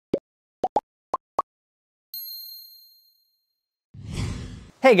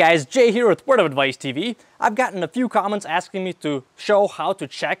Hey guys, Jay here with Word of Advice TV. I've gotten a few comments asking me to show how to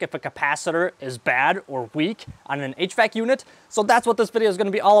check if a capacitor is bad or weak on an HVAC unit. So that's what this video is going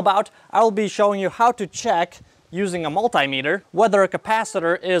to be all about. I'll be showing you how to check using a multimeter whether a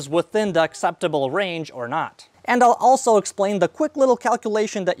capacitor is within the acceptable range or not. And I'll also explain the quick little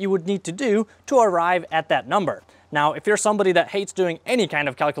calculation that you would need to do to arrive at that number. Now, if you're somebody that hates doing any kind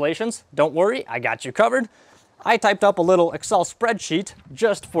of calculations, don't worry, I got you covered. I typed up a little Excel spreadsheet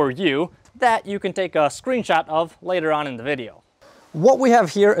just for you that you can take a screenshot of later on in the video. What we have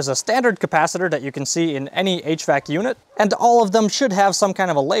here is a standard capacitor that you can see in any HVAC unit, and all of them should have some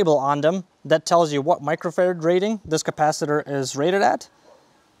kind of a label on them that tells you what microfarad rating this capacitor is rated at.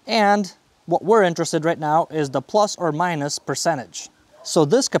 And what we're interested right now is the plus or minus percentage. So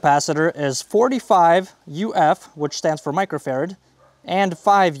this capacitor is 45 UF, which stands for microfarad, and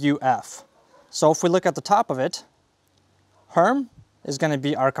 5 UF. So if we look at the top of it, Herm is going to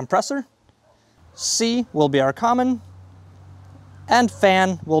be our compressor, C will be our common, and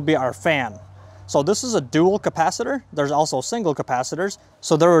fan will be our fan. So this is a dual capacitor. There's also single capacitors,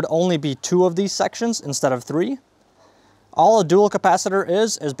 so there would only be 2 of these sections instead of 3. All a dual capacitor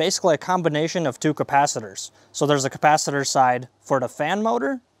is basically a combination of 2 capacitors. So there's a capacitor side for the fan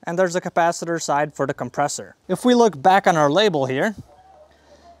motor, and there's a capacitor side for the compressor. If we look back on our label here,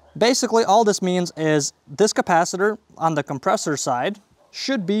 basically all this means is this capacitor on the compressor side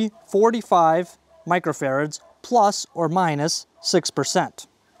should be 45 microfarads plus or minus 6%.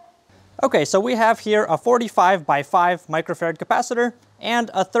 Okay, so we have here a 45 by 5 microfarad capacitor and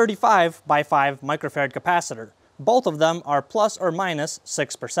a 35 by 5 microfarad capacitor. Both of them are plus or minus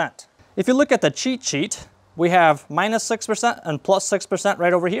 6%. If you look at the cheat sheet, we have minus 6% and plus 6%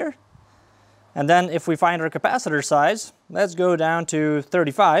 right over here. And then if we find our capacitor size, let's go down to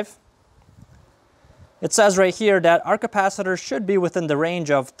 35. It says right here that our capacitor should be within the range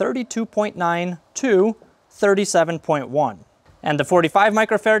of 32.9 to 37.1. And the 45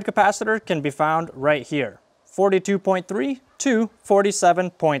 microfarad capacitor can be found right here, 42.3 to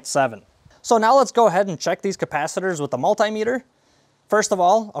 47.7. So now let's go ahead and check these capacitors with a multimeter. First of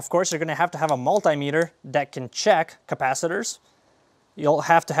all, of course, you're going to have a multimeter that can check capacitors. You'll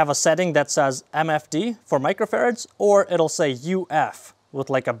have to have a setting that says MFD for microfarads, or it'll say UF with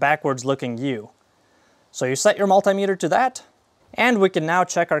like a backwards looking U. So you set your multimeter to that, and we can now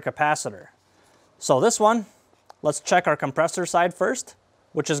check our capacitor. So this one, let's check our compressor side first,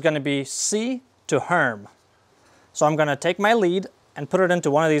 which is going to be C to Herm. So I'm going to take my lead and put it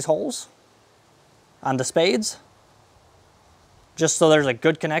into one of these holes on the spades, just so there's a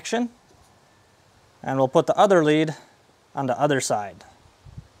good connection. And we'll put the other lead on the other side.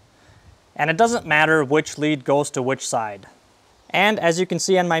 And it doesn't matter which lead goes to which side. And as you can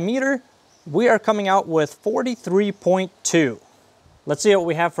see on my meter, we are coming out with 43.2. Let's see what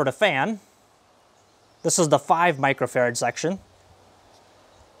we have for the fan. This is the 5 microfarad section.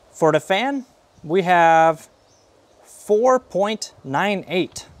 For the fan, we have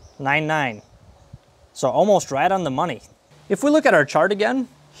 4.9899. So almost right on the money. If we look at our chart again,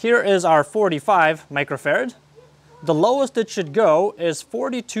 here is our 45 microfarad. The lowest it should go is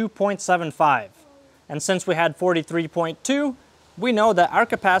 42.75. And since we had 43.2, we know that our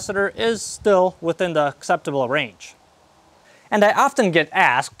capacitor is still within the acceptable range. And I often get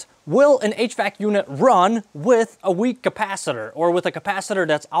asked, will an HVAC unit run with a weak capacitor or with a capacitor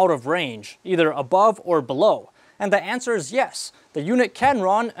that's out of range, either above or below? And the answer is yes. The unit can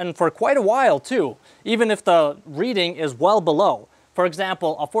run, and for quite a while too, even if the reading is well below. For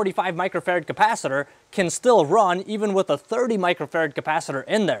example, a 45 microfarad capacitor can still run even with a 30 microfarad capacitor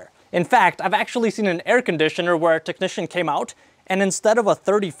in there. In fact, I've actually seen an air conditioner where a technician came out and instead of a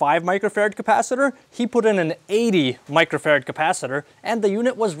 35 microfarad capacitor, he put in an 80 microfarad capacitor and the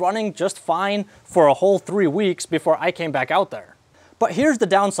unit was running just fine for a whole 3 weeks before I came back out there. But here's the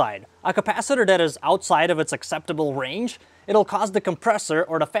downside. A capacitor that is outside of its acceptable range, it'll cause the compressor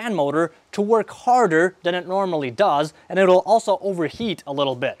or the fan motor to work harder than it normally does, and it'll also overheat a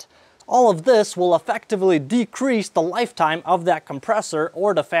little bit. All of this will effectively decrease the lifetime of that compressor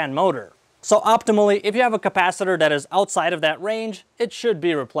or the fan motor. So optimally, if you have a capacitor that is outside of that range, it should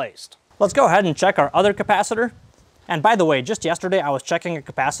be replaced. Let's go ahead and check our other capacitor. And by the way, just yesterday I was checking a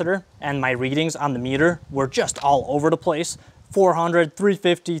capacitor and my readings on the meter were just all over the place. 400,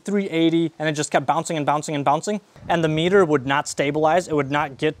 350, 380, and it just kept bouncing and bouncing and bouncing. And the meter would not stabilize. It would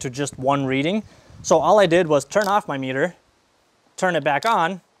not get to just one reading. So all I did was turn off my meter, turn it back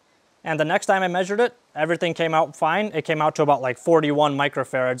on, and the next time I measured it, everything came out fine. It came out to about like 41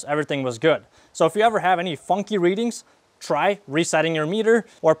 microfarads. Everything was good. So if you ever have any funky readings, try resetting your meter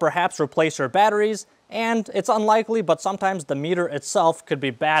or perhaps replace your batteries. And it's unlikely, but sometimes the meter itself could be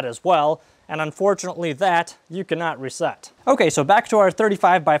bad as well. And unfortunately that you cannot reset. Okay, so back to our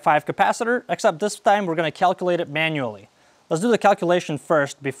 35x5 capacitor, except this time we're gonna calculate it manually. Let's do the calculation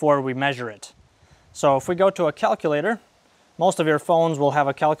first before we measure it. So if we go to a calculator, most of your phones will have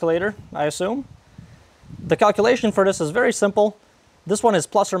a calculator, I assume. The calculation for this is very simple. This one is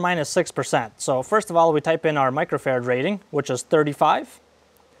plus or minus 6%. So first of all, we type in our microfarad rating, which is 35,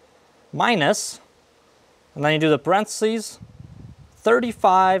 minus, and then you do the parentheses,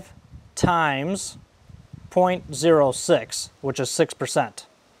 35 times 0.06, which is 6%,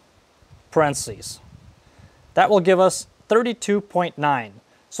 parentheses. That will give us 32.9.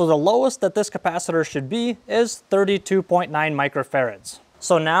 So the lowest that this capacitor should be is 32.9 microfarads.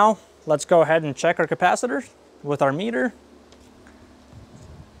 So now let's go ahead and check our capacitor with our meter.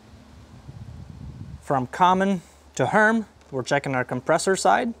 From common to Herm, we're checking our compressor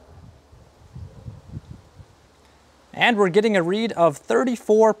side. And we're getting a read of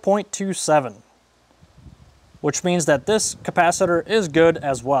 34.27, which means that this capacitor is good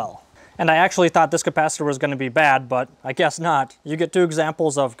as well. And I actually thought this capacitor was going to be bad, but I guess not. You get two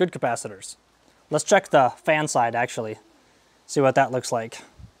examples of good capacitors. Let's check the fan side actually, see what that looks like.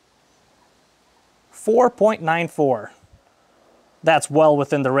 4.94. That's well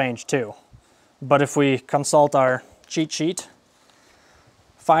within the range too. But if we consult our cheat sheet,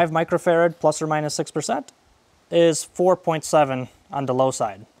 5 microfarad plus or minus 6%. is 4.7 on the low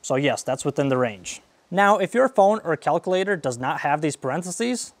side. So yes, that's within the range. Now, if your phone or calculator does not have these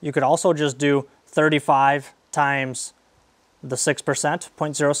parentheses, you could also just do 35 times the 6%,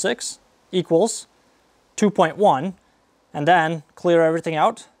 0.06, equals 2.1, and then clear everything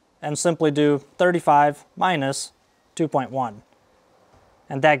out and simply do 35 minus 2.1.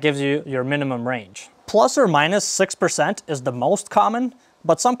 And that gives you your minimum range. Plus or minus 6% is the most common,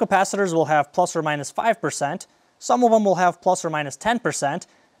 but some capacitors will have plus or minus 5%, some of them will have plus or minus 10%,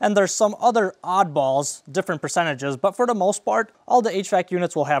 and there's some other oddballs, different percentages, but for the most part, all the HVAC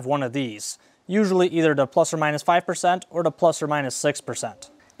units will have one of these, usually either the plus or minus 5% or the plus or minus 6%.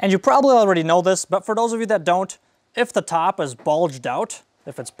 And you probably already know this, but for those of you that don't, if the top is bulged out,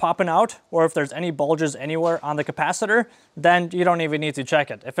 if it's popping out, or if there's any bulges anywhere on the capacitor, then you don't even need to check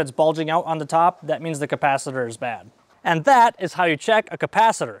it. If it's bulging out on the top, that means the capacitor is bad. And that is how you check a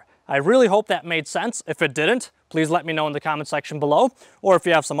capacitor. I really hope that made sense. If it didn't, please let me know in the comment section below. Or if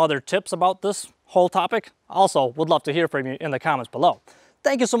you have some other tips about this whole topic, also would love to hear from you in the comments below.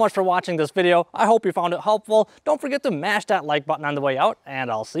 Thank you so much for watching this video. I hope you found it helpful. Don't forget to mash that like button on the way out,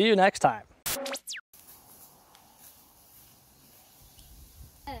 and I'll see you next time.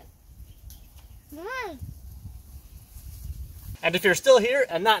 And if you're still here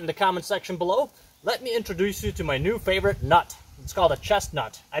and not in the comment section below, let me introduce you to my new favorite nut. It's called a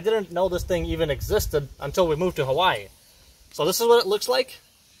chestnut. I didn't know this thing even existed until we moved to Hawaii. So this is what it looks like.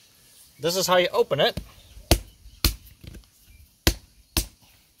 This is how you open it.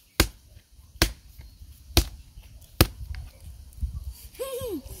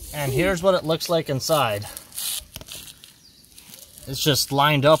 And here's what it looks like inside. It's just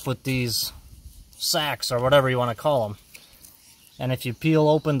lined up with these sacks or whatever you want to call them. And if you peel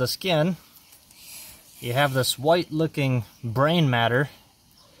open the skin, you have this white looking brain matter,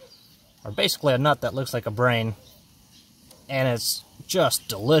 or basically a nut that looks like a brain, and it's just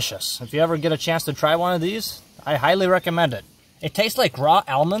delicious. If you ever get a chance to try one of these, I highly recommend it. It tastes like raw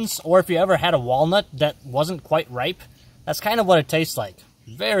almonds, or if you ever had a walnut that wasn't quite ripe, that's kind of what it tastes like.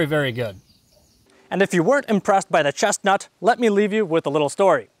 Very, very good. And if you weren't impressed by the chestnut, let me leave you with a little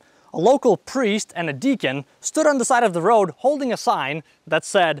story. A local priest and a deacon stood on the side of the road holding a sign that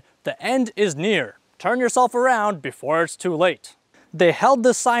said, "The end is near. Turn yourself around before it's too late." They held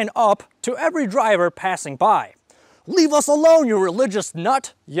this sign up to every driver passing by. "Leave us alone, you religious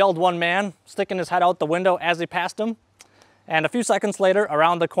nut," yelled one man, sticking his head out the window as he passed him. And a few seconds later,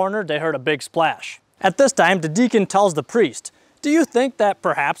 around the corner, they heard a big splash. At this time, the deacon tells the priest, "Do you think that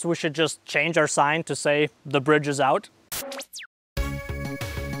perhaps we should just change our sign to say, 'The bridge is out'?"